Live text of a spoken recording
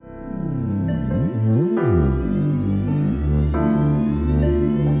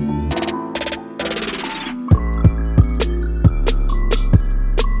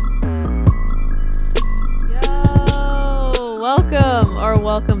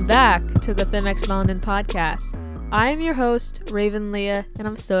welcome back to the FemX Melanin podcast. I'm your host, Raven Leah, and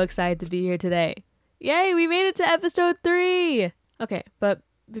I'm so excited to be here today. Yay, we made it to episode 3! Okay, but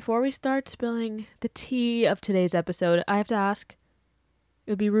before we start spilling the tea of today's episode, I have to ask,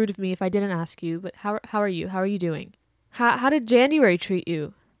 it would be rude of me if I didn't ask you, but how are you? How are you doing? How did January treat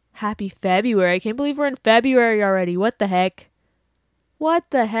you? Happy February. I can't believe we're in February already. What the heck? What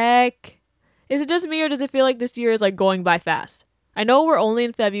the heck? Is it just me, or does it feel like this year is like going by fast? I know we're only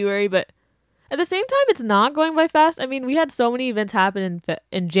in February, but at the same time, it's not going by fast. I mean, we had so many events happen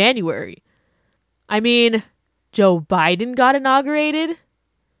in January. I mean, Joe Biden got inaugurated.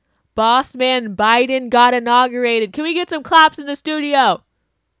 Boss man Biden got inaugurated. Can we get some claps in the studio?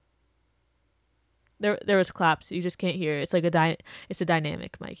 There was claps. You just can't hear. It's like it's a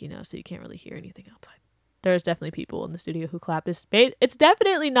dynamic mic, so you can't really hear anything outside. There's definitely people in the studio who clapped. It's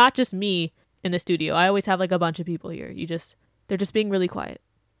definitely not just me in the studio. I always have like a bunch of people here. They're just being really quiet.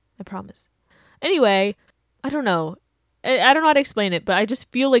 I promise. Anyway, I don't know. I don't know how to explain it, but I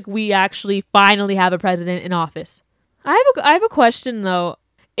just feel like we actually finally have a president in office. I have a question though.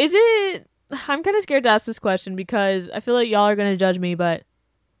 I'm kind of scared to ask this question because I feel like y'all are going to judge me, but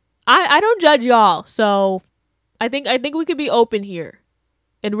I don't judge y'all. So I think we could be open here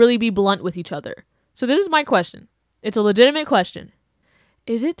and really be blunt with each other. So this is my question. It's a legitimate question.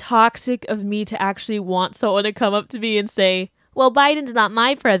 Is it toxic of me to actually want someone to come up to me and say, well, Biden's not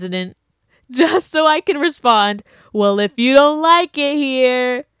my president, just so I can respond, well, if you don't like it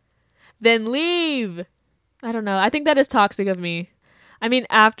here, then leave? I don't know. I think that is toxic of me. I mean,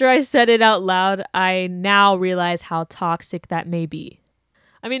 after I said it out loud, I now realize how toxic that may be.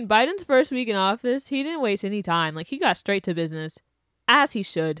 I mean, Biden's first week in office, he didn't waste any time. Like, he got straight to business, as he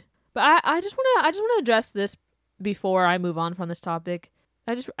should. But I just want to address this before I move on from this topic.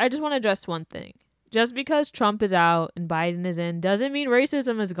 I just want to address one thing. Just because Trump is out and Biden is in doesn't mean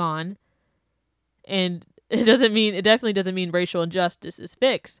racism is gone. And it definitely doesn't mean racial injustice is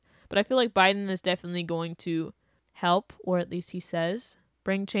fixed. But I feel like Biden is definitely going to help, or at least he says,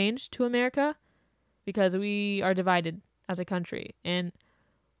 bring change to America, because we are divided as a country. And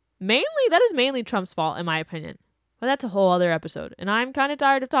that is mainly Trump's fault, in my opinion. But that's a whole other episode. And I'm kind of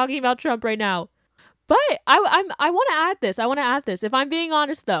tired of talking about Trump right now. But I want to add this. If I'm being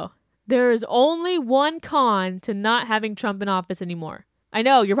honest, though, there is only one con to not having Trump in office anymore. I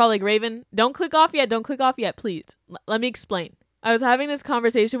know, you're probably like, Raven, don't click off yet, please. Let me explain. I was having this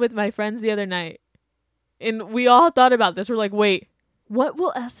conversation with my friends the other night, and we all thought about this. We're like, wait, what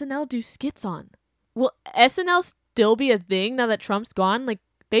will SNL do skits on? Will SNL still be a thing now that Trump's gone? Like,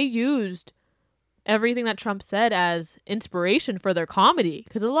 they used everything that Trump said as inspiration for their comedy,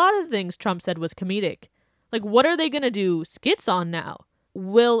 because a lot of the things Trump said was comedic. Like, what are they going to do skits on now?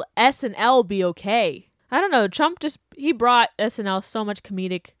 Will SNL be okay? I don't know. Trump he brought SNL so much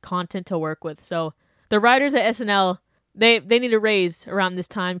comedic content to work with. So the writers at SNL, they need a raise around this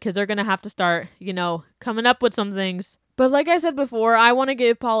time, because they're going to have to start, coming up with some things. But like I said before, I want to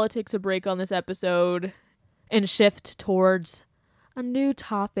give politics a break on this episode and shift towards a new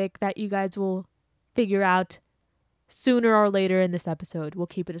topic that you guys will figure out sooner or later in this episode. We'll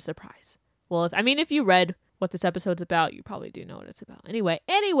keep it a surprise. Well, if you read what this episode's about, you probably do know what it's about. Anyway,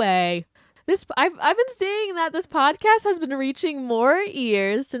 I've been seeing that this podcast has been reaching more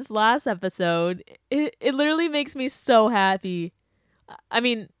ears since last episode. It literally makes me so happy. I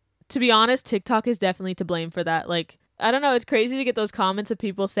mean, to be honest, TikTok is definitely to blame for that. Like, I don't know, it's crazy to get those comments of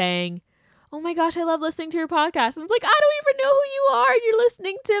people saying, oh my gosh, I love listening to your podcast. And it's like, I don't even know who you are. You're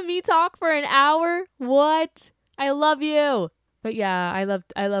listening to me talk for an hour. What? I love you. But yeah,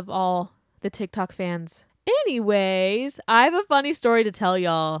 I love all the TikTok fans. Anyways, I have a funny story to tell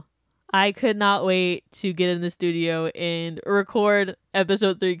y'all. I could not wait to get in the studio and record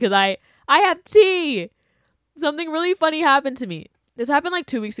episode 3 because I have tea. Something really funny happened to me. This happened like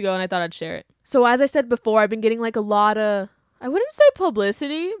 2 weeks ago, and I thought I'd share it. So as I said before, I've been getting like a lot of, I wouldn't say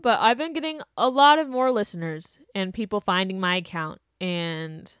publicity, but I've been getting a lot of more listeners and people finding my account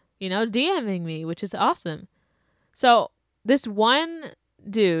and, DMing me, which is awesome. So this one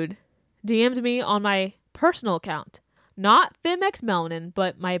dude DM'd me on my personal account, not FemX Melanin,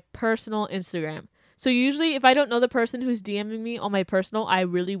 but my personal Instagram. So usually if I don't know the person who's DMing me on my personal, I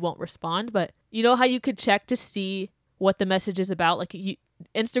really won't respond. But you know how you could check to see what the message is about? Like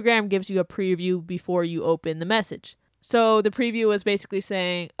Instagram gives you a preview before you open the message. So the preview was basically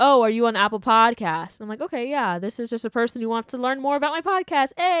saying, oh, are you on Apple Podcasts? I'm like, okay, yeah, this is just a person who wants to learn more about my podcast.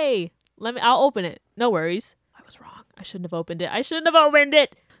 Hey, I'll open it. No worries. I was wrong. I shouldn't have opened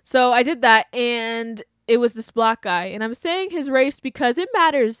it. So I did that, and it was this black guy, and I'm saying his race because it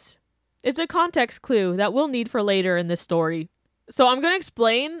matters. It's a context clue that we'll need for later in this story. So I'm going to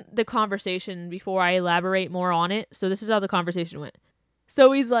explain the conversation before I elaborate more on it. So this is how the conversation went.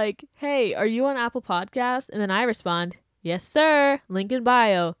 So he's like, hey, are you on Apple Podcasts? And then I respond, yes, sir. Link in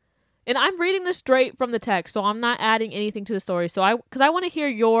bio. And I'm reading this straight from the text, so I'm not adding anything to the story. So because I want to hear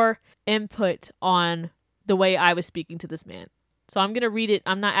your input on the way I was speaking to this man. So I'm going to read it.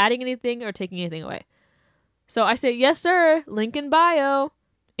 I'm not adding anything or taking anything away. So I say, yes, sir. Link in bio.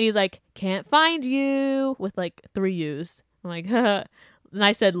 And he's like, can't find you with like 3 U's. I'm like, and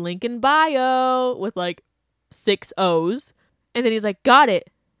I said, link in bio with like 6 O's. And then he's like, got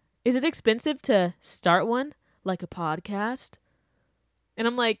it. Is it expensive to start one? Like a podcast? And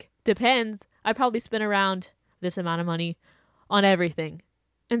I'm like, depends. I probably spend around this amount of money on everything.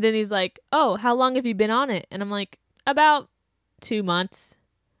 And then he's like, oh, how long have you been on it? And I'm like, about 2 months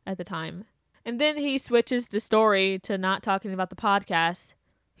at the time. And then he switches the story to not talking about the podcast.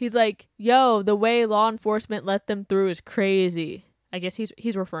 He's like, yo, the way law enforcement let them through is crazy. I guess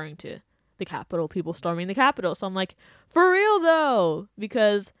he's referring to the Capitol, people storming the Capitol. So I'm like, for real though,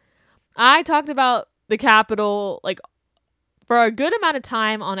 because I talked about the Capitol like for a good amount of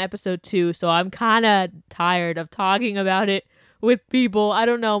time on episode 2, so I'm kind of tired of talking about it with people. I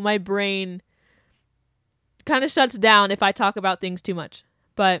don't know, my brain kind of shuts down if I talk about things too much.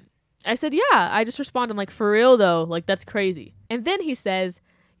 But I said, yeah, I just responded, I'm like, for real though, like that's crazy. And then he says,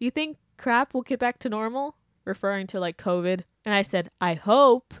 you think crap will get back to normal? Referring to like COVID. And I said, I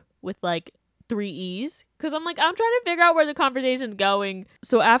hope, with like 3 E's. Because I'm like, I'm trying to figure out where the conversation's going.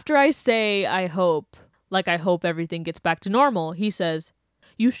 So after I say, I hope, like I hope everything gets back to normal, he says,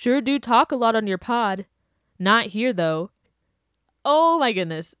 you sure do talk a lot on your pod. Not here though. Oh my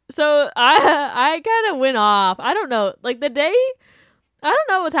goodness. So I kind of went off. I don't know. Like the day, I don't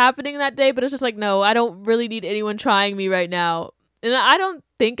know what's happening that day, but it's just like, no, I don't really need anyone trying me right now. And I don't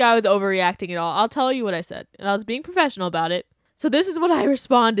think I was overreacting at all. I'll tell you what I said. And I was being professional about it. So this is what I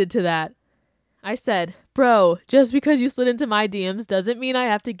responded to that. I said, bro, just because you slid into my DMs doesn't mean I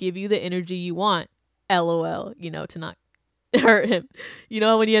have to give you the energy you want. LOL, to not hurt him.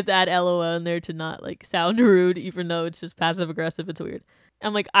 When you have to add LOL in there to not like sound rude, even though it's just passive aggressive, it's weird.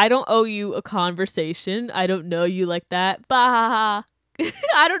 I'm like, I don't owe you a conversation. I don't know you like that. Bah.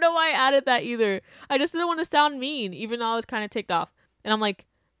 I don't know why I added that either. I just didn't want to sound mean, even though I was kind of ticked off. And I'm like,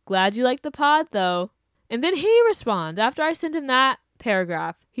 glad you like the pod though. And then he responds after I send him that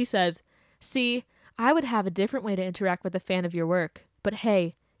paragraph. He says, see, I would have a different way to interact with a fan of your work. But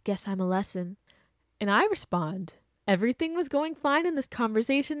hey, guess I'm a lesson. And I respond, everything was going fine in this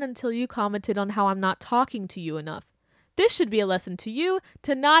conversation until you commented on how I'm not talking to you enough. This should be a lesson to you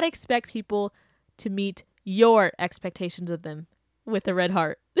to not expect people to meet your expectations of them. With a red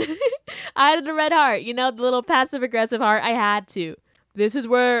heart. I added a red heart, the little passive aggressive heart. I had to. This is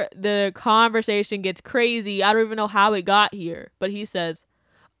where the conversation gets crazy. I don't even know how it got here. But he says,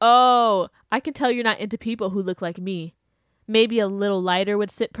 oh, I can tell you're not into people who look like me. Maybe a little lighter would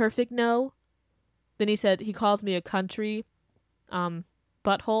sit perfect, no? Then he said he calls me a country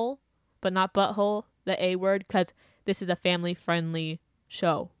butthole, but not butthole, the A word, because this is a family-friendly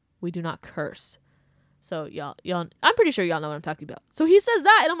show. We do not curse. So y'all, I'm pretty sure y'all know what I'm talking about. So he says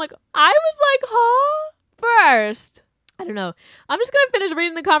that, and I'm like, I was like, huh? First, I don't know. I'm just going to finish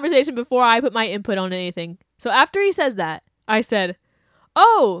reading the conversation before I put my input on anything. So after he says that, I said,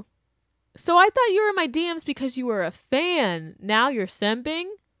 oh, so I thought you were in my DMs because you were a fan. Now you're simping?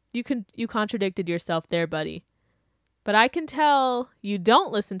 You contradicted yourself there, buddy. But I can tell you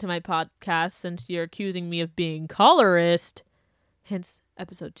don't listen to my podcast since you're accusing me of being colorist. Hence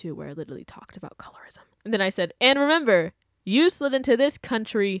episode 2 where I literally talked about colorism. And then I said, and remember, you slid into this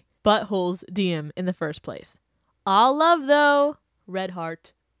country butthole's DM in the first place. All love though, red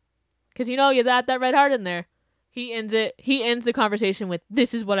heart. Because you got that red heart in there. He ends the conversation with,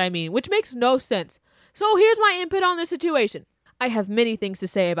 this is what I mean, which makes no sense. So here's my input on this situation. I have many things to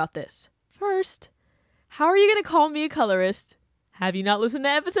say about this. First, how are you going to call me a colorist? Have you not listened to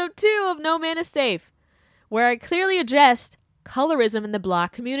episode 2 of No Man is Safe, where I clearly addressed colorism in the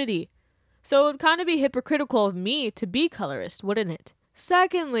Black community? So it would kind of be hypocritical of me to be colorist, wouldn't it?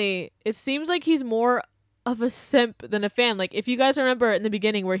 Secondly, it seems like he's more of a simp than a fan. Like, if you guys remember in the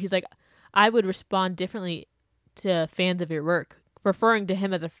beginning where he's like, I would respond differently to fans of your work, referring to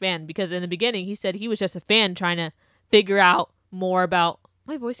him as a fan, because in the beginning he said he was just a fan trying to figure out more about...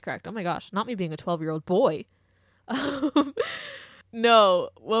 My voice cracked. Oh my gosh, not me being a 12-year-old boy. No,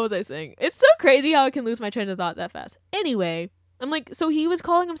 what was I saying? It's so crazy how I can lose my train of thought that fast. Anyway, I'm like, so he was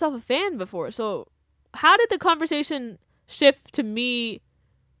calling himself a fan before. So how did the conversation shift to me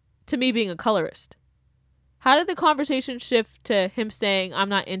being a colorist? How did the conversation shift to him saying I'm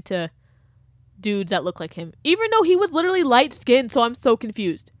not into dudes that look like him, even though he was literally light skinned. So I'm so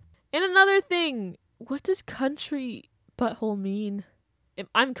confused. And another thing, what does country butthole mean? If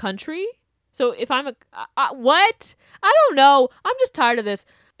I'm country? So if I'm what? I don't know. I'm just tired of this.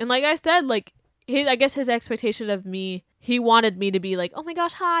 And like I said, like I guess his expectation of me, he wanted me to be like, oh my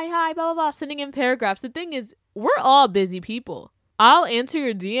gosh, hi, blah, blah, blah, sending in paragraphs. The thing is, we're all busy people. I'll answer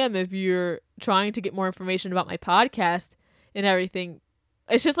your DM if you're trying to get more information about my podcast and everything.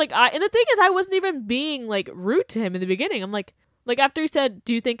 It's just like, and the thing is, I wasn't even being like rude to him in the beginning. I'm like after he said,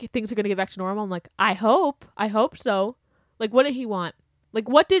 do you think things are going to get back to normal? I'm like, I hope so. Like, what did he want? Like,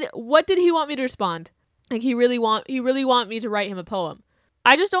 what did he want me to respond? Like, he really want me to write him a poem.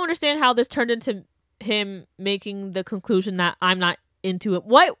 I just don't understand how this turned into him making the conclusion that I'm not into it.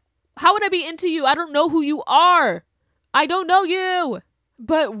 What? How would I be into you? I don't know who you are. I don't know you.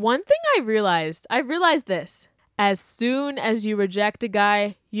 But one thing I realized this. As soon as you reject a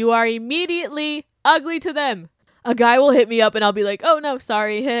guy, you are immediately ugly to them. A guy will hit me up and I'll be like, oh no,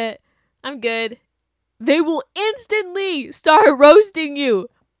 sorry, I'm good. They will instantly start roasting you.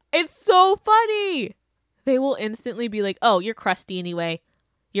 It's so funny. They will instantly be like, oh, you're crusty anyway.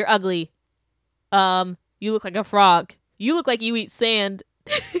 You're ugly. You look like a frog. You look like you eat sand.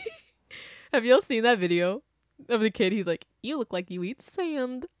 Have y'all seen that video of the kid? He's like, you look like you eat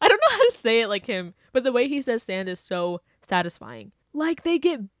sand. I don't know how to say it like him, but the way he says sand is so satisfying. Like, they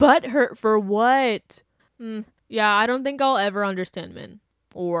get butthurt for what? Yeah, I don't think I'll ever understand men.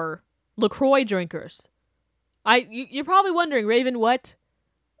 Or LaCroix drinkers. You're probably wondering, Raven, what?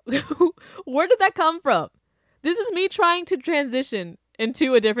 Where did that come from? This is me trying to transition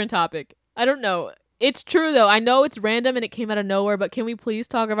into a different topic. I don't know. It's true, though. I know it's random and it came out of nowhere, but can we please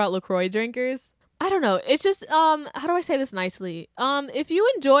talk about LaCroix drinkers? I don't know. It's just, how do I say this nicely? If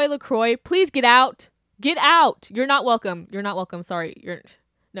you enjoy LaCroix, please get out. Get out. You're not welcome. You're not welcome. Sorry.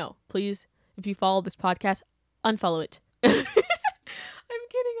 No, please. If you follow this podcast, unfollow it.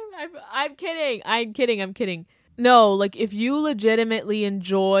 I'm kidding. No, like, if you legitimately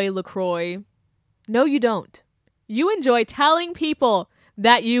enjoy LaCroix, no, you don't. You enjoy telling people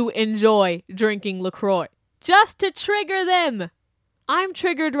that you enjoy drinking LaCroix just to trigger them. I'm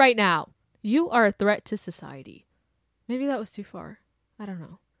triggered right now. You are a threat to society. Maybe that was too far. I don't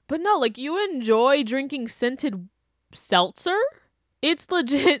know. But no, like, you enjoy drinking scented seltzer? It's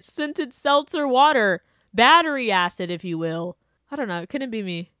legit scented seltzer water. Battery acid, if you will. I don't know. It couldn't be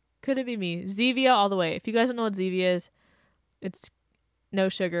me. Zevia all the way. If you guys don't know what Zevia is, it's no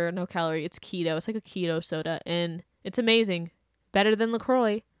sugar, no calorie. It's keto. It's like a keto soda, and it's amazing. Better than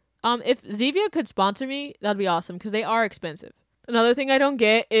LaCroix. If Zevia could sponsor me, that'd be awesome, because they are expensive. Another thing I don't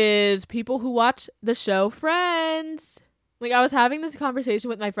get is people who watch the show Friends. Like, I was having this conversation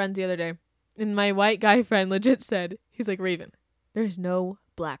with my friends the other day, and my white guy friend legit said, he's like, Raven, there's no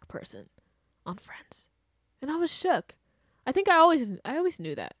black person on Friends. And I was shook. I think I always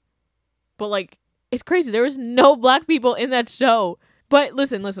knew that. But, like, it's crazy. There was no black people in that show. But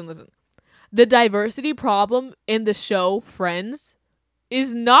listen. The diversity problem in the show Friends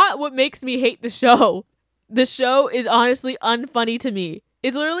is not what makes me hate the show. The show is honestly unfunny to me.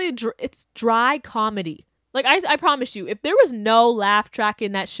 It's literally, it's dry comedy. Like, I promise you, if there was no laugh track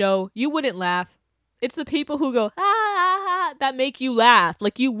in that show, you wouldn't laugh. It's the people who go, ah, that make you laugh.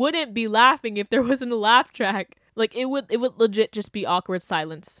 Like, you wouldn't be laughing if there wasn't a laugh track. Like, it would legit just be awkward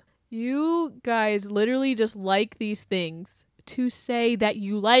silence. You guys literally just like these things to say that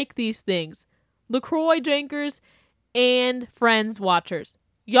you like these things. LaCroix drinkers and Friends watchers.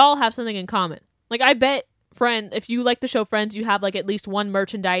 Y'all have something in common. Like, I bet, if you like the show Friends, you have, like, at least one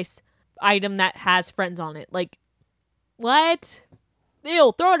merchandise item that has Friends on it. Like, what?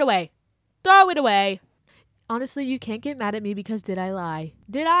 Ew, throw it away. Honestly, you can't get mad at me because did I lie?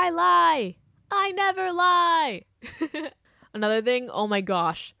 I never lie. Another thing, oh my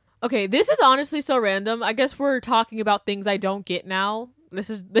gosh. Okay, this is honestly so random. I guess we're talking about things I don't get now. This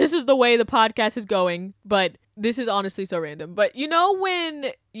is the way the podcast is going, but this is honestly so random. But you know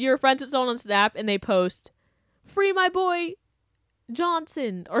when you're friends with someone on Snap and they post, free my boy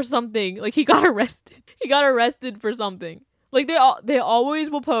Johnson or something. Like, he got arrested for something. Like, they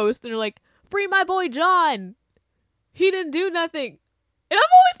always will post and they're like, free my boy John. He didn't do nothing. And I'm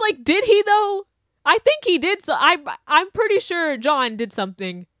always like, did he though? I think he did. So I'm pretty sure John did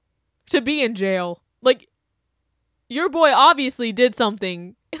something to be in jail. Like, your boy obviously did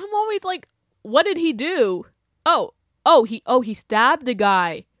something. And I'm always like, what did he do? He stabbed a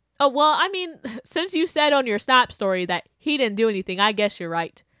guy. Oh, well, I mean, since you said on your Snap story that he didn't do anything, I guess you're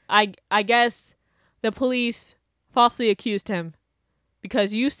right. I guess the police falsely accused him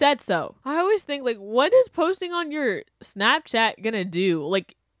because you said so. I always think, like, what is posting on your Snapchat gonna do?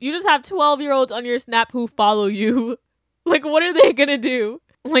 Like, You just have 12-year-olds on your Snap who follow you. Like, what are they gonna do?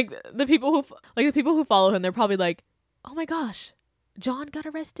 Like, the people who follow him, they're probably like, oh my gosh, John got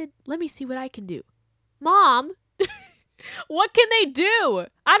arrested? Let me see what I can do. Mom, what can they do?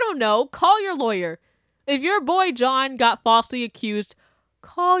 I don't know. Call your lawyer. If your boy John got falsely accused,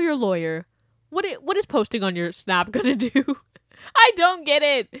 call your lawyer. What is posting on your Snap gonna do? I don't get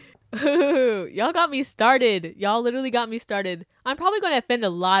it. Y'all got me started. Y'all literally got me started. I'm probably going to offend a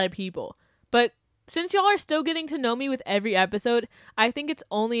lot of people. But since y'all are still getting to know me with every episode, I think it's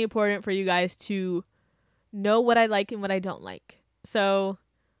only important for you guys to know what I like and what I don't like. So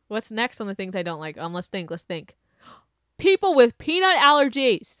what's next on the things I don't like? Let's think. People with peanut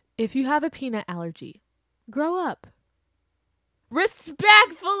allergies. If you have a peanut allergy, grow up.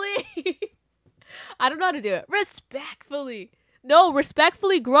 Respectfully. I don't know how to do it. Respectfully. No,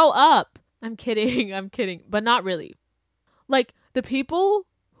 respectfully grow up. I'm kidding. But not really. Like, the people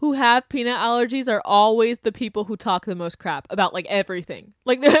who have peanut allergies are always the people who talk the most crap about, like, everything.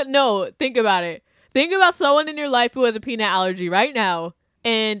 Like, no, think about it. Think about someone in your life who has a peanut allergy right now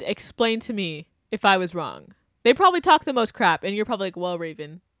and explain to me if I was wrong. They probably talk the most crap, and you're probably like, well,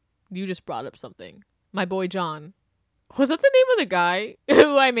 Raven, you just brought up something. My boy John. Was that the name of the guy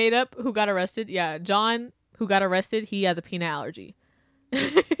who I made up who got arrested? Yeah, John, who got arrested, he has a peanut allergy.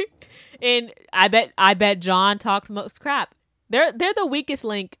 And I bet John talked most crap. They're the weakest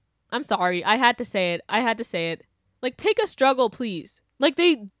link. I'm sorry. I had to say it. Like, pick a struggle, please. Like,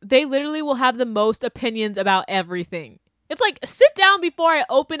 they literally will have the most opinions about everything. It's like, sit down before I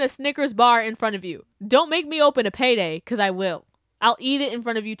open a Snickers bar in front of you. Don't make me open a Payday, because I will. I'll eat it in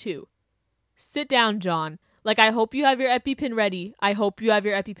front of you too. Sit down, John. Like, I hope you have your EpiPen ready. I hope you have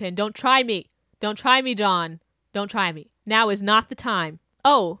your EpiPen. Don't try me. Don't try me, John. Don't try me. Now is not the time.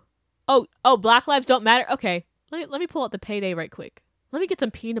 Oh, Black Lives Don't Matter? Okay. Let me pull out the Payday right quick. Let me get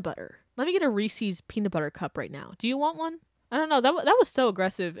some peanut butter. Let me get a Reese's peanut butter cup right now. Do you want one? I don't know. That was so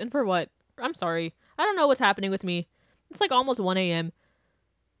aggressive. And for what? I'm sorry. I don't know what's happening with me. It's like almost 1 a.m.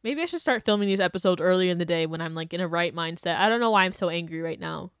 Maybe I should start filming these episodes early in the day when I'm like in a right mindset. I don't know why I'm so angry right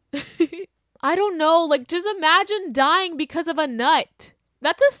now. I don't know. Like, just imagine dying because of a nut.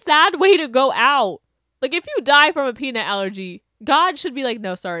 That's a sad way to go out. Like, if you die from a peanut allergy, God should be like,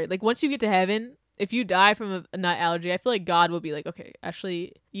 no, sorry. Like, once you get to heaven, if you die from a nut allergy, I feel like God will be like, okay,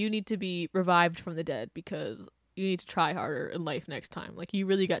 actually, you need to be revived from the dead because you need to try harder in life next time. Like, you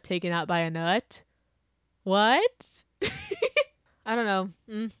really got taken out by a nut? What? I don't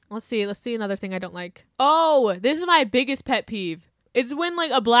know. Let's see another thing I don't like. Oh, this is my biggest pet peeve. It's when,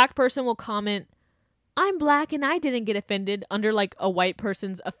 like, a black person will comment, I'm black and I didn't get offended under, like, a white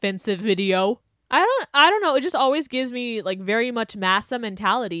person's offensive video. I don't know. It just always gives me, like, very much massa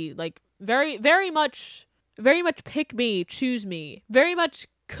mentality. Like, very much pick me, choose me. Very much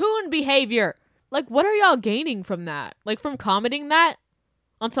coon behavior. Like, what are y'all gaining from that? Like, from commenting that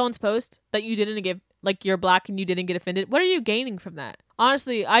on someone's post that you didn't give, like, you're black and you didn't get offended? What are you gaining from that?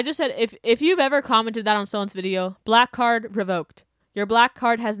 Honestly, I just said, if you've ever commented that on someone's video, black card revoked. Your black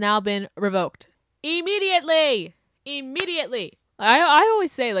card has now been revoked. Immediately. I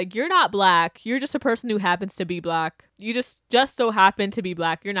always say, like, you're not black. You're just a person who happens to be black. You just so happen to be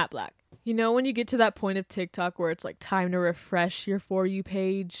black. You're not black. You know, when you get to that point of TikTok where it's like time to refresh your For You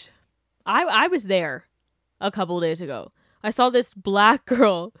page. I was there a couple days ago. I saw this black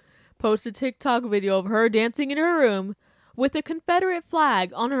girl post a TikTok video of her dancing in her room with a Confederate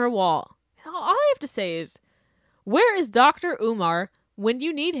flag on her wall. All I have to say is, where is Dr. Umar when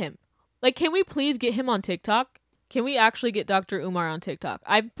you need him? Like, can we please get him on TikTok? Can we actually get Dr. Umar on TikTok?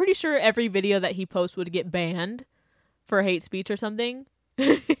 I'm pretty sure every video that he posts would get banned for hate speech or something.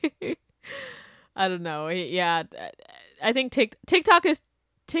 I don't know. Yeah, I think TikTok is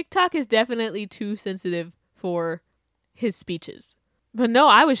definitely too sensitive for his speeches. But no,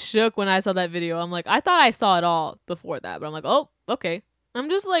 I was shook when I saw that video. I'm like, I thought I saw it all before that, but I'm like, oh, okay. I'm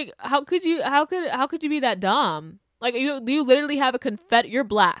just like, how could you be that dumb? Like, you literally have you're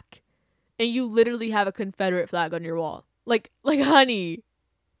black, and you literally have a Confederate flag on your wall. Like, honey,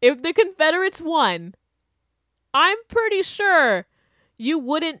 if the Confederates won, I'm pretty sure you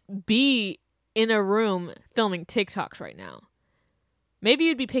wouldn't be in a room filming TikToks right now. Maybe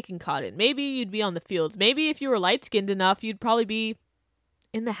you'd be picking cotton. Maybe you'd be on the fields. Maybe if you were light-skinned enough, you'd probably be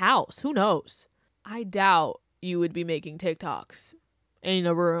in the house. Who knows? I doubt you would be making TikToks in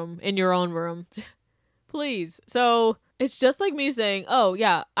your own room. Please. So it's just like me saying, oh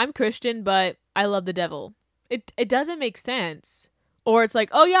yeah, I'm Christian, but I love the devil. It doesn't make sense. Or it's like,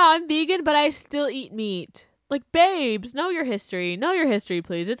 oh yeah, I'm vegan, but I still eat meat. Like, babes, know your history,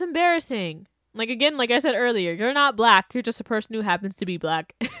 please. It's embarrassing. Like, again, like I said earlier, you're not black. You're just a person who happens to be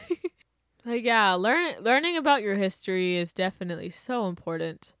black. Like, yeah, learning about your history is definitely so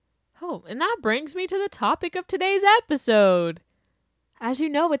important. Oh, and that brings me to the topic of today's episode. As you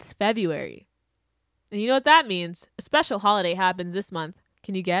know, it's February. And you know what that means? A special holiday happens this month.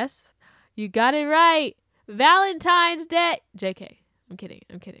 Can you guess? You got it right. Valentine's Day. JK. I'm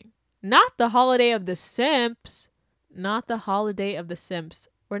kidding. Not the holiday of the simps. Not the holiday of the simps.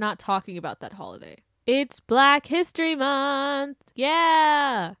 We're not talking about that holiday. It's Black History Month.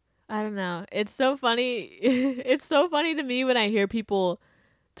 Yeah. I don't know. It's so funny. It's so funny to me when I hear people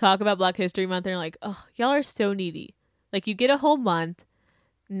talk about Black History Month and they're like, oh, y'all are so needy. Like, you get a whole month.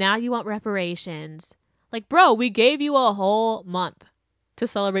 Now you want reparations. Like, bro, we gave you a whole month to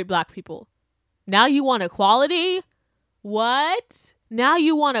celebrate black people. Now you want equality? What? Now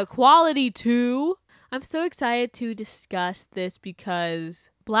you want equality too? I'm so excited to discuss this because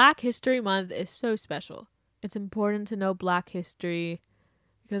Black History Month is so special. It's important to know Black history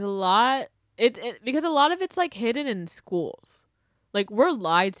because a lot of it's like hidden in schools. Like, we're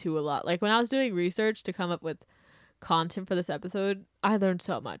lied to a lot. Like, when I was doing research to come up with content for this episode, I learned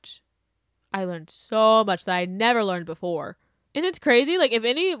so much. I learned so much that I never learned before. And it's crazy. Like, if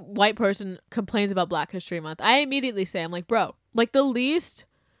any white person complains about Black History Month, I immediately say, I'm like, bro, like, the least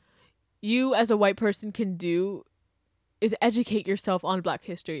you as a white person can do is educate yourself on Black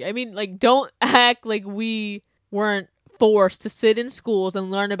history. I mean, like, don't act like we weren't forced to sit in schools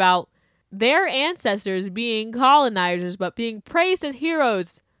and learn about their ancestors being colonizers, but being praised as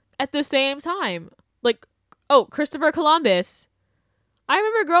heroes at the same time. Like, oh, Christopher Columbus. I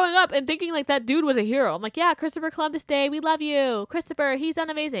remember growing up and thinking like that dude was a hero. I'm like, yeah, Christopher Columbus Day, we love you. Christopher, he's done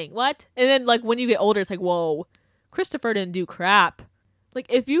amazing. What? And then like when you get older, it's like, whoa, Christopher didn't do crap. Like,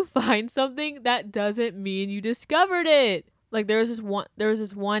 if you find something, that doesn't mean you discovered it. Like, there was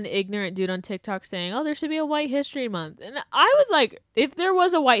this one ignorant dude on TikTok saying, oh, there should be a White History Month. And I was like, if there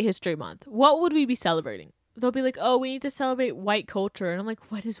was a White History Month, what would we be celebrating? They'll be like, oh, we need to celebrate white culture. And I'm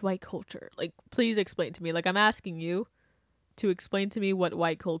like, what is white culture? Like, please explain to me. Like, I'm asking you to explain to me what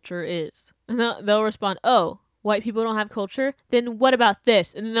white culture is. And they'll respond, oh, white people don't have culture? Then what about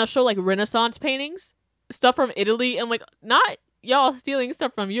this? And then they'll show, like, Renaissance paintings, stuff from Italy. And I'm like, not y'all stealing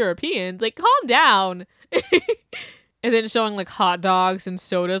stuff from Europeans. Like, calm down. And then showing, like, hot dogs and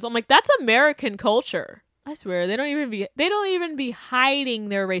sodas. I'm like, that's American culture. I swear, they don't even be hiding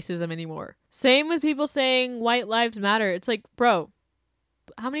their racism anymore. Same with people saying white lives matter. It's like, bro,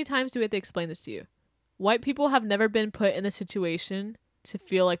 how many times do we have to explain this to you? White people have never been put in a situation to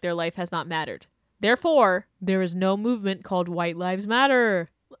feel like their life has not mattered. Therefore, there is no movement called White Lives Matter.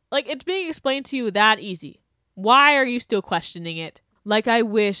 Like, it's being explained to you that easy. Why are you still questioning it? Like, I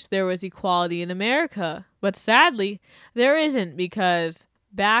wish there was equality in America. But sadly, there isn't, because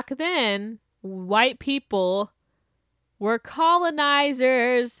back then, white people were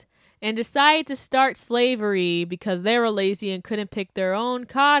colonizers and decided to start slavery because they were lazy and couldn't pick their own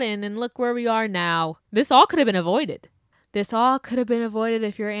cotton, and look where we are now. This all could have been avoided. This all could have been avoided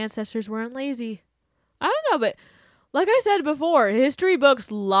if your ancestors weren't lazy. I don't know, but like I said before, history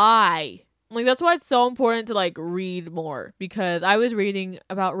books lie. Like, that's why it's so important to, like, read more, because I was reading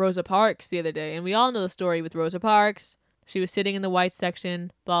about Rosa Parks the other day, and we all know the story with Rosa Parks. She was sitting in the white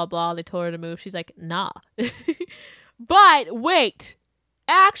section, blah, blah, they told her to move. She's like, nah. But wait,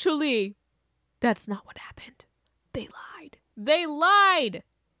 actually, that's not what happened. They lied.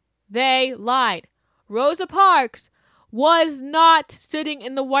 Rosa Parks was not sitting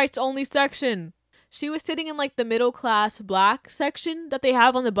in the whites only section. She was sitting in, like, the middle class black section that they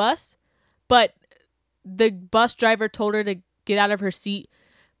have on the bus. But the bus driver told her to get out of her seat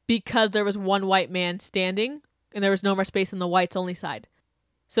because there was one white man standing and there was no more space on the whites only side.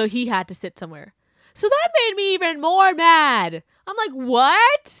 So he had to sit somewhere. So that made me even more mad. I'm like,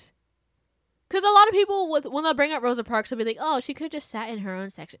 what? Because a lot of people, when they'll bring up Rosa Parks, they'll be like, oh, she could have just sat in her own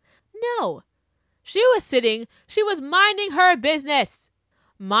section. No. She was minding her business.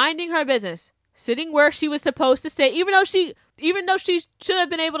 Sitting where she was supposed to sit, even though she should have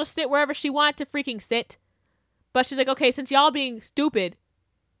been able to sit wherever she wanted to freaking sit. But she's like, okay, since y'all being stupid,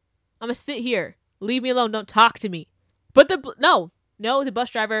 I'm gonna sit here. Leave me alone. Don't talk to me. But the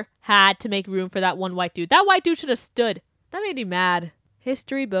bus driver had to make room for that one white dude. That white dude should have stood. That made me mad.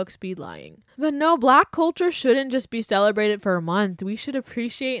 History books be lying. But no, black culture shouldn't just be celebrated for a month. We should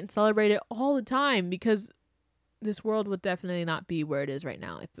appreciate and celebrate it all the time, because this world would definitely not be where it is right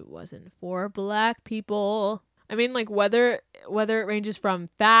now if it wasn't for black people. I mean, like, whether it ranges from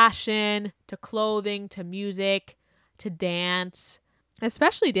fashion to clothing to music to dance,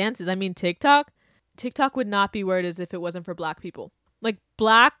 especially dances. I mean, TikTok would not be where it is if it wasn't for black people. Like,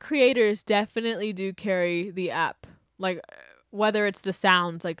 black creators definitely do carry the app. Like, whether it's the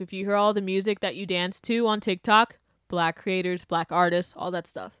sounds, like if you hear all the music that you dance to on TikTok, black creators, black artists, all that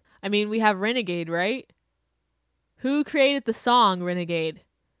stuff. I mean, we have Renegade, right? Who created the song Renegade?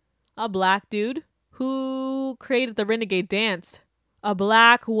 A black dude. Who created the Renegade dance? A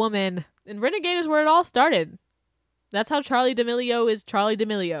black woman. And Renegade is where it all started. That's how Charlie D'Amelio is Charlie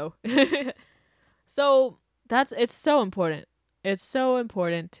D'Amelio. So it's so important. It's so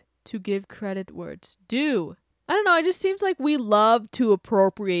important to give credit where it's due. I don't know, it just seems like we love to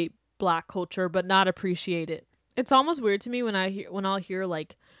appropriate black culture but not appreciate it. It's almost weird to me when I'll hear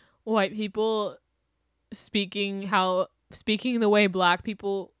like white people speaking the way black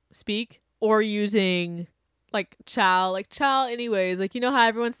people speak, or using like child anyways. Like, you know how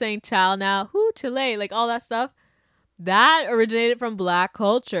everyone's saying child now? Whoo, Chile, like all that stuff. That originated from black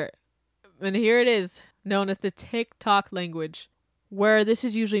culture. And here it is, known as the TikTok language, where this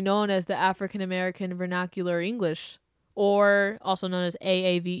is usually known as the African American Vernacular English, or also known as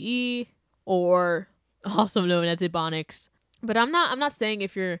AAVE, or also known as Ebonics. But I'm not saying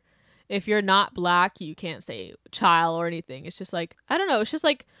if you're not black, you can't say child or anything. It's just like, I don't know. It's just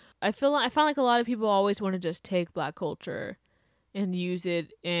like, I find like a lot of people always want to just take black culture and use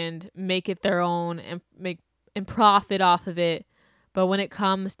it and make it their own and profit off of it. But when it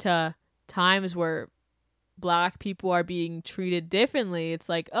comes to times where black people are being treated differently, it's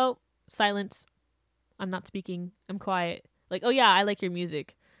like, oh, silence. I'm not speaking. I'm quiet. Like, oh yeah, I like your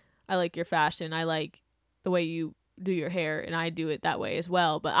music. I like your fashion. I like the way you do your hair, and I do it that way as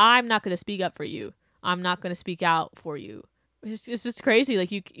well. But I'm not going to speak up for you. I'm not going to speak out for you. It's just crazy.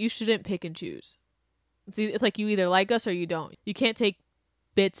 Like, you shouldn't pick and choose. It's like you either like us or you don't. You can't take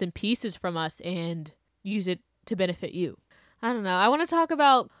bits and pieces from us and use it to benefit you. I don't know. I want to talk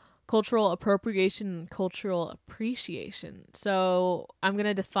about cultural appropriation and cultural appreciation. So I'm going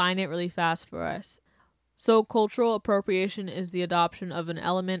to define it really fast for us. So cultural appropriation is the adoption of an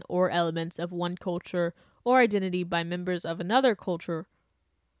element or elements of one culture or identity by members of another culture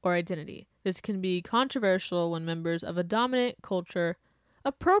or identity. This can be controversial when members of a dominant culture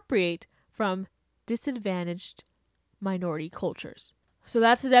appropriate from disadvantaged minority cultures. So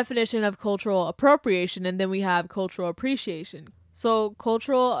that's the definition of cultural appropriation, and then we have cultural appreciation. So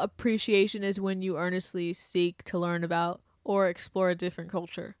cultural appreciation is when you earnestly seek to learn about or explore a different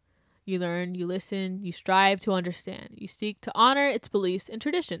culture. You learn, you listen, you strive to understand. You seek to honor its beliefs and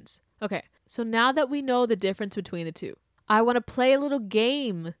traditions. Okay, so now that we know the difference between the two, I want to play a little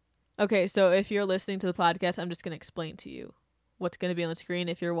game. Okay, so if you're listening to the podcast, I'm just going to explain to you what's going to be on the screen.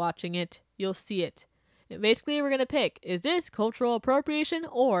 If you're watching it, you'll see it. And basically, we're going to pick, is this cultural appropriation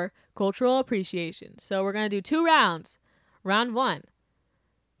or cultural appreciation? So we're going to do 2 rounds. Round 1.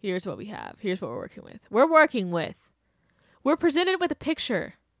 Here's what we have. Here's what we're working with. We're presented with a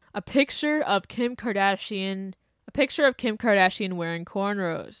picture of Kim Kardashian wearing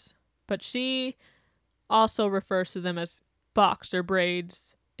cornrows. But she also refers to them as boxer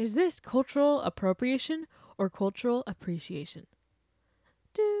braids. Is this cultural appropriation or cultural appreciation?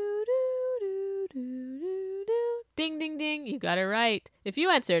 Do, do, do, do, do, do. Ding, ding, ding. You got it right. If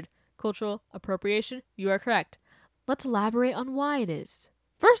you answered cultural appropriation, you are correct. Let's elaborate on why it is.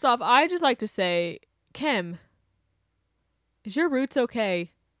 First off, I just like to say, Kim, is your roots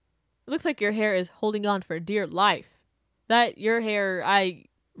okay? It looks like your hair is holding on for dear life. That your hair,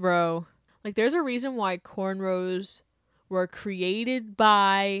 bro. Like, there's a reason why cornrows were created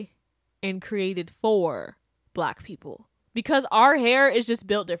by and created for black people. Because our hair is just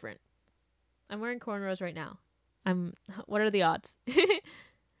built different. I'm wearing cornrows right now. What are the odds?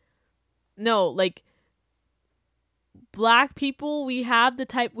 No, like, black people, we have the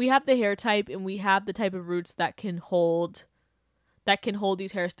hair type, and we have the type of roots that can hold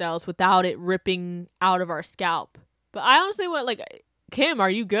these hairstyles without it ripping out of our scalp. But I honestly want, like, Kim, are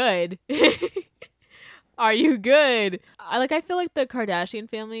you good? Are you good? I feel like the Kardashian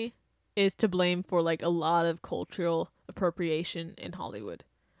family is to blame for, like, a lot of cultural appropriation in Hollywood.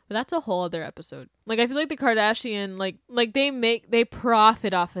 But that's a whole other episode. Like, I feel like the Kardashian, like they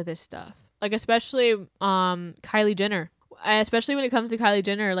profit off of this stuff. Like, especially Kylie Jenner. Especially when it comes to Kylie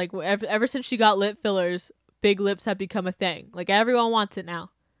Jenner, like, ever since she got lip fillers, big lips have become a thing. Like, everyone wants it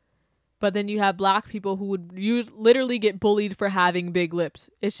now. But then you have black people who would literally get bullied for having big lips.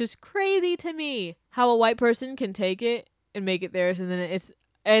 It's just crazy to me how a white person can take it and make it theirs, and then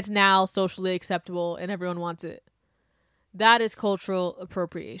it's now socially acceptable and everyone wants it. That is cultural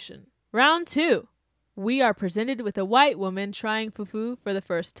appropriation. Round 2. We are presented with a white woman trying fufu for the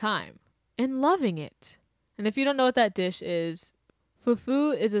first time and loving it. And if you don't know what that dish is,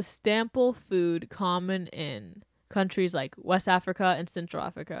 fufu is a staple food common in countries like West Africa and Central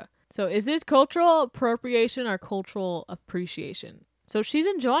Africa. So is this cultural appropriation or cultural appreciation? So she's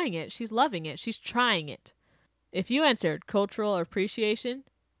enjoying it. She's loving it. She's trying it. If you answered cultural appreciation,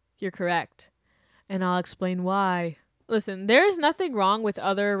 you're correct. And I'll explain why. Listen, there is nothing wrong with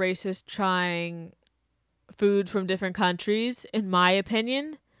other races trying food from different countries, in my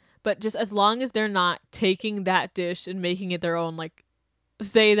opinion. But just as long as they're not taking that dish and making it their own, like,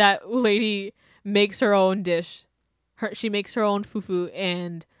 say that lady makes her own dish. She makes her own fufu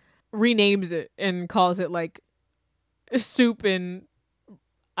and renames it and calls it, like, soup and,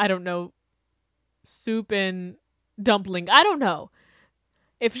 I don't know, soup and dumpling. I don't know.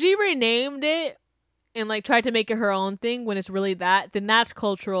 If she renamed it and, like, tried to make it her own thing when it's really that, then that's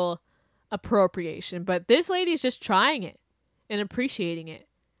cultural appropriation. But this lady's just trying it and appreciating it.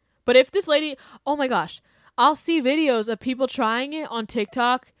 But if this lady, oh my gosh, I'll see videos of people trying it on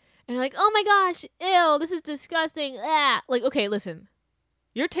TikTok and they're like, oh my gosh, ew, this is disgusting. Ah. Like, okay, listen,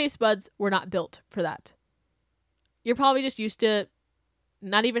 your taste buds were not built for that. You're probably just used to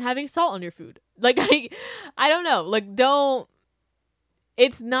not even having salt on your food. Like, I don't know. Like,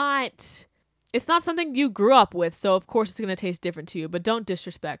 it's not something you grew up with, so of course it's going to taste different to you, but don't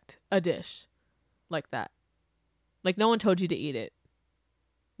disrespect a dish like that. Like, no one told you to eat it.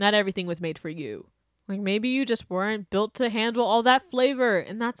 Not everything was made for you. Like, maybe you just weren't built to handle all that flavor,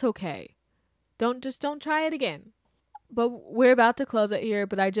 and that's okay. Don't try it again. But we're about to close it here,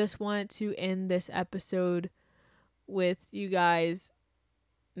 but I just want to end this episode with you guys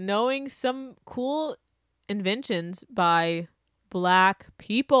knowing some cool inventions by Black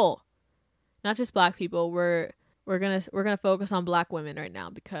people. Not just Black people. We're gonna focus on Black women right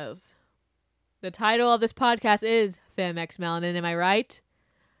now because the title of this podcast is FemX Melanin. Am I right?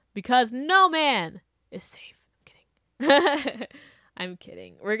 Because no man is safe. I'm kidding. I'm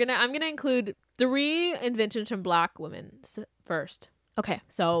kidding. I'm gonna include 3 inventions from Black women first. Okay,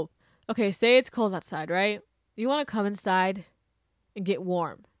 say it's cold outside, right? You want to come inside and get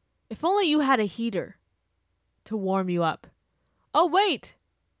warm. If only you had a heater to warm you up. Oh, wait.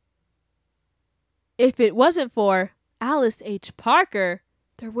 If it wasn't for Alice H. Parker,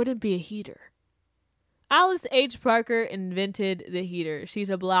 there wouldn't be a heater. Alice H. Parker invented the heater. She's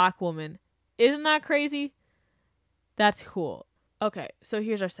a Black woman. Isn't that crazy? That's cool. Okay, so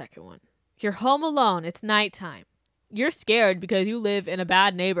here's our second one. You're home alone. It's nighttime. You're scared because you live in a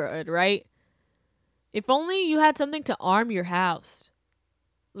bad neighborhood, right? If only you had something to arm your house.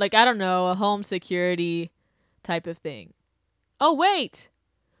 Like, I don't know, a home security type of thing. Oh, wait.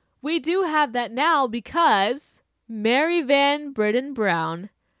 We do have that now because Mary Van Britten Brown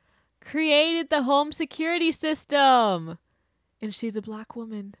created the home security system. And she's a Black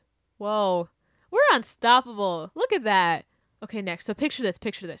woman. Whoa. We're unstoppable. Look at that. Okay, next. So picture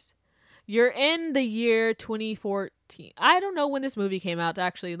this. You're in the year 2014. I don't know when this movie came out,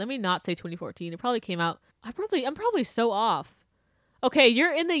 actually. Let me not say 2014. It probably came out. I'm probably so off. Okay,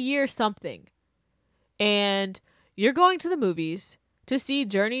 you're in the year something. And you're going to the movies to see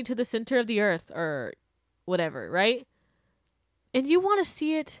Journey to the Center of the Earth or whatever, right? And you want to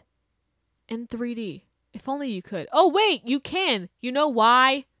see it in 3D. If only you could. Oh, wait, you can. You know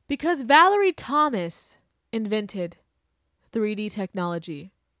why? Because Valerie Thomas invented 3D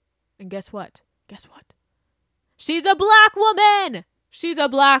technology. And guess what? She's a Black woman! She's a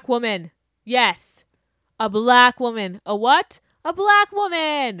Black woman. Yes. A Black woman. A what? A Black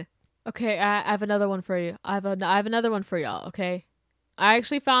woman! Okay, I have another one for you. I have another one for y'all, okay? I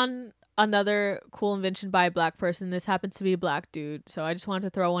actually found another cool invention by a Black person. This happens to be a Black dude, so I just wanted to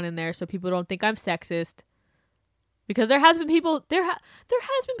throw one in there so people don't think I'm sexist. Because there has been people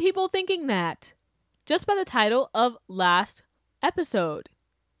thinking that just by the title of last episode.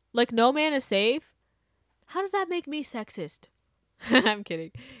 Like, no man is safe? How does that make me sexist? I'm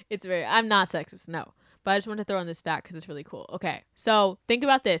kidding. I'm not sexist, no. But I just want to throw in this fact because it's really cool. Okay, so think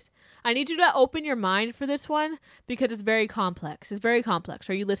about this. I need you to open your mind for this one because it's very complex.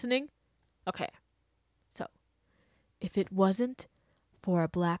 Are you listening? Okay. So, if it wasn't for a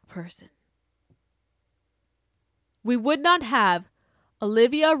Black person, we would not have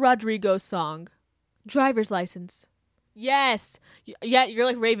Olivia Rodrigo's song, Driver's License. Yes. Yeah, you're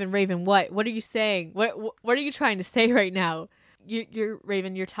like, Raven, what? What are you saying? What are you trying to say right now? You're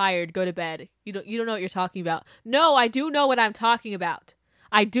Raven, you're tired. Go to bed. You don't know what you're talking about. No, I do know what I'm talking about.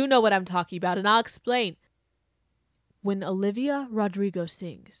 And I'll explain. When Olivia Rodrigo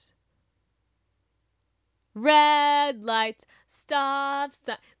sings, red lights, stop,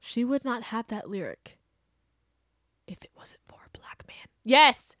 she would not have that lyric if it wasn't for a Black man.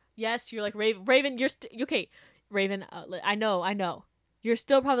 Yes, you're like, Raven, you're okay. Raven, I know. You're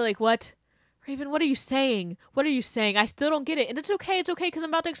still probably like, what? Raven, what are you saying? What are you saying? I still don't get it. And it's okay because I'm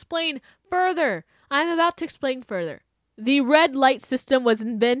about to explain further. The red light system was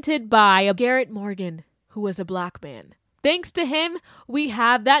invented by Garrett Morgan, who was a black man. Thanks to him, we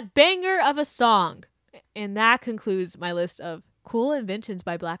have that banger of a song. And that concludes my list of cool inventions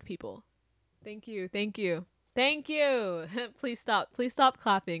by black people. Thank you. Please stop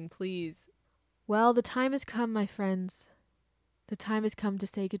clapping, please. Well, the time has come, my friends. The time has come to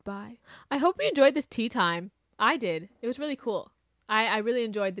say goodbye. I hope you enjoyed this tea time. I did. It was really cool. I really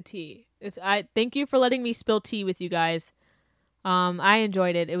enjoyed the tea. Thank you for letting me spill tea with you guys. I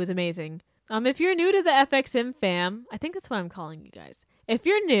enjoyed it. It was amazing. If you're new to the FXM fam, I think that's what I'm calling you guys. If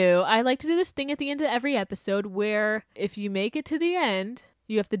you're new, I like to do this thing at the end of every episode where if you make it to the end,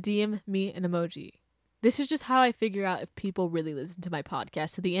 you have to DM me an emoji. This is just how I figure out if people really listen to my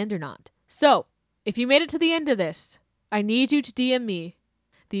podcast to the end or not. So, if you made it to the end of this, I need you to DM me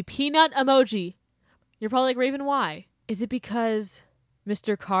the peanut emoji. You're probably like, Raven, why? Is it because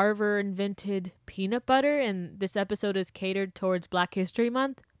Mr. Carver invented peanut butter and this episode is catered towards Black History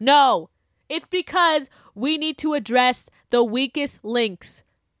Month? No! It's because we need to address the weakest links.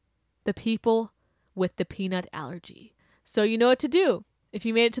 The people with the peanut allergy. So you know what to do. If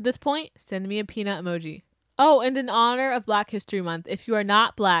you made it to this point, send me a peanut emoji. Oh, and in honor of Black History Month, if you are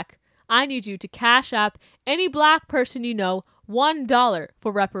not black, I need you to cash app any black person you know $1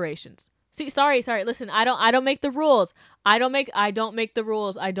 for reparations. See, sorry. Listen, I don't make the rules. I don't make the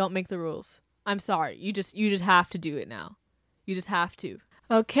rules. I'm sorry. You just have to do it now. You just have to.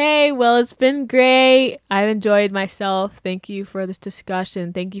 Okay, well, it's been great. I've enjoyed myself. Thank you for this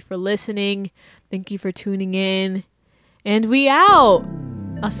discussion. Thank you for listening. Thank you for tuning in. And we out.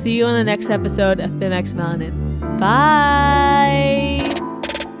 I'll see you on the next episode of FemX Melanin. Bye.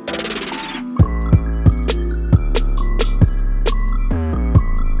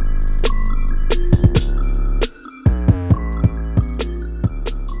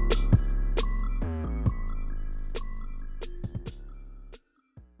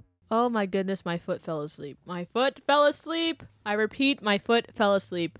 Oh my goodness, my foot fell asleep. I repeat, my foot fell asleep.